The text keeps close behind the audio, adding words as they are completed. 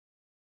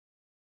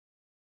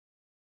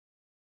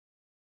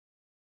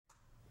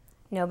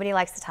Nobody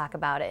likes to talk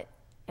about it,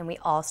 and we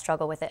all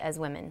struggle with it as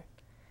women.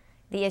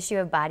 The issue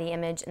of body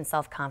image and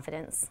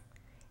self-confidence.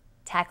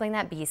 Tackling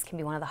that beast can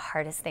be one of the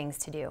hardest things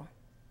to do.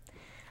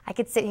 I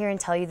could sit here and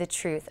tell you the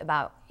truth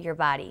about your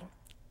body.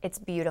 It's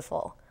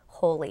beautiful,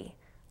 holy,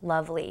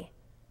 lovely.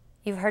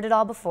 You've heard it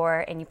all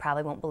before, and you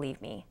probably won't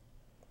believe me.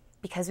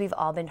 Because we've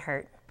all been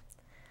hurt.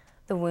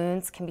 The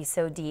wounds can be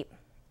so deep.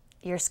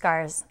 Your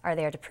scars are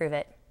there to prove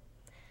it.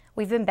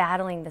 We've been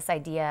battling this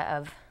idea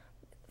of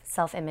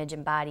self-image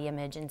and body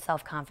image and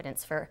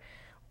self-confidence for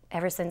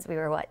ever since we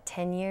were,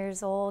 10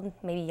 years old,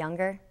 maybe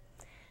younger?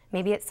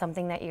 Maybe it's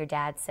something that your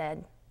dad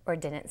said or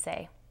didn't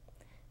say.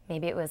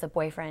 Maybe it was a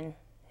boyfriend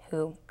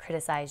who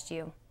criticized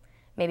you.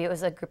 Maybe it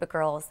was a group of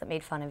girls that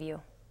made fun of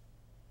you.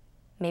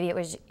 Maybe it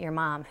was your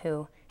mom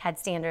who had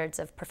standards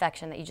of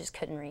perfection that you just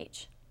couldn't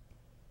reach.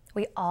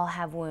 We all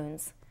have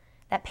wounds.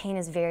 That pain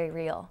is very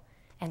real.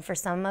 And for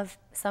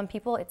some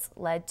people, it's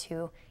led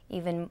to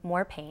even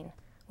more pain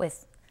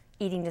with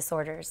eating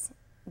disorders,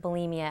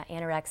 bulimia,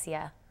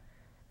 anorexia,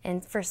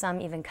 and for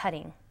some even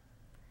cutting.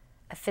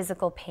 A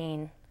physical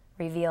pain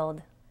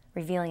revealing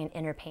an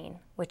inner pain,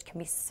 which can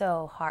be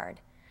so hard.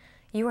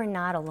 You are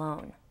not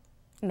alone.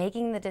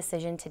 Making the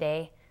decision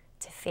today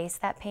to face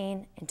that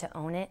pain and to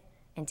own it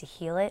and to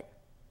heal it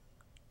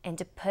and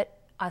to put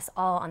us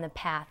all on the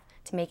path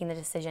to making the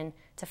decision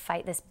to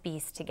fight this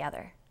beast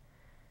together.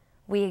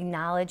 We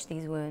acknowledge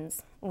these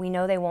wounds. We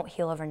know they won't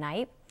heal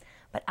overnight,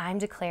 but I'm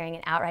declaring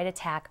an outright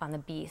attack on the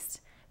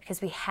beast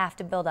because we have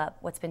to build up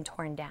what's been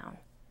torn down,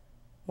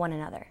 one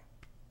another.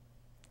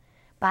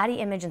 Body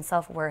image and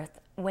self-worth.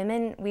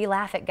 Women, we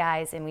laugh at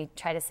guys and we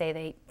try to say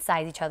they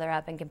size each other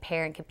up and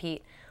compare and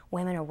compete.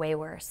 Women are way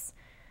worse.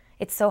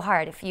 It's so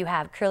hard. If you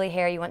have curly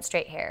hair, you want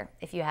straight hair.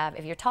 If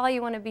you're tall,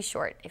 you want to be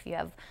short. If you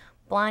have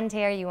blonde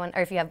hair,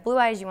 or if you have blue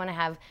eyes, you want to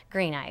have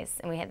green eyes.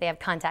 And they have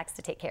contacts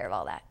to take care of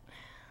all that.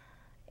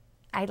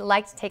 I'd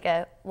like to take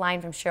a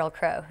line from Sheryl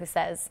Crow who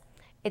says,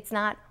 "It's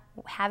not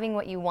having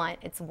what you want,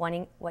 it's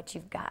wanting what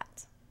you've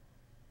got."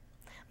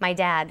 My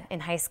dad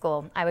in high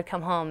school, I would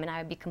come home and I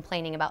would be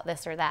complaining about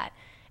this or that,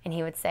 and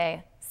he would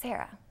say,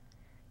 "Sarah,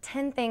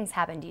 10 things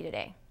happened to you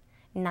today.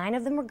 9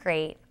 of them were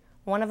great,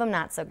 1 of them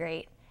not so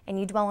great, and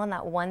you dwell on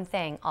that one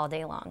thing all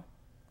day long."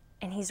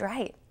 And he's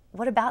right.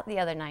 What about the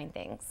other 9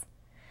 things?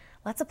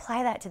 Let's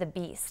apply that to the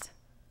beast.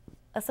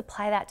 Let's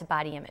apply that to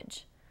body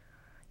image.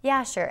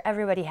 Yeah, sure,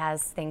 everybody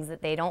has things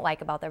that they don't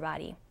like about their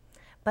body.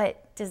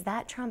 But does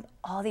that trump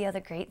all the other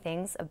great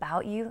things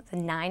about you, the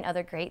 9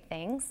 other great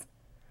things?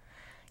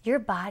 Your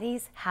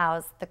bodies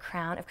house the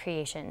crown of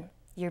creation,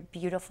 your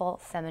beautiful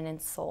feminine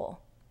soul.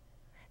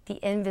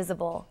 The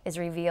invisible is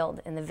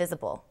revealed in the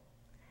visible.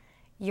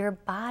 Your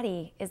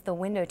body is the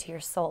window to your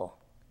soul.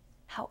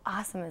 How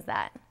awesome is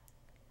that?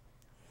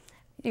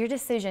 Your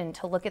decision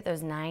to look at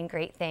those 9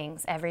 great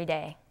things every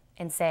day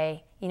and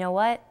say, you know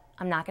what?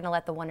 I'm not going to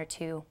let the 1 or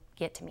 2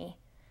 get to me.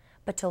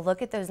 But to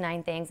look at those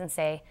 9 things and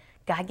say,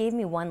 God gave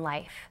me one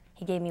life.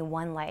 He gave me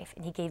one life,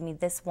 and He gave me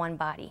this one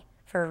body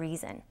for a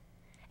reason.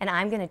 And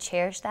I'm going to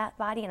cherish that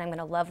body, and I'm going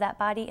to love that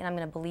body, and I'm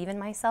going to believe in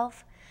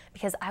myself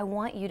because I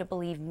want you to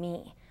believe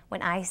me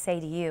when I say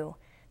to you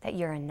that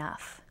you're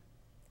enough.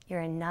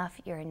 You're enough,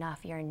 you're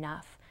enough, you're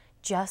enough,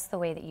 just the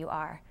way that you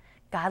are.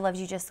 God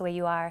loves you just the way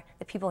you are.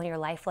 The people in your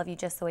life love you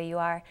just the way you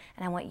are,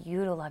 and I want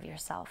you to love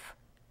yourself.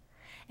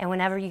 And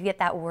whenever you get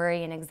that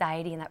worry and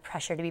anxiety and that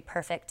pressure to be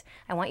perfect,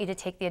 I want you to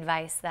take the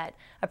advice that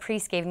a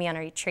priest gave me on a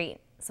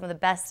retreat, some of the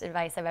best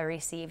advice I've ever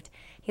received.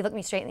 He looked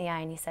me straight in the eye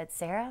and he said,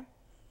 "Sarah,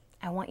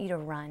 I want you to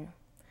run.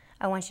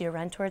 I want you to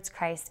run towards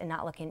Christ and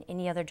not look in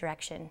any other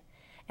direction.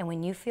 And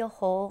when you feel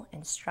whole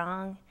and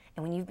strong,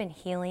 and when you've been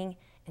healing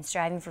and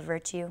striving for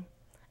virtue,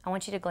 I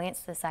want you to glance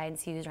to the side and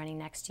see who's running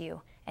next to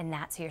you, and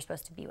that's who you're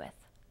supposed to be with.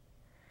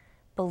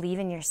 Believe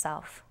in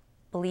yourself.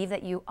 Believe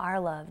that you are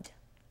loved.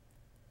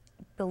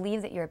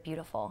 Believe that you're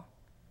beautiful.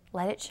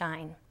 Let it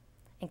shine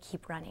and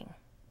keep running."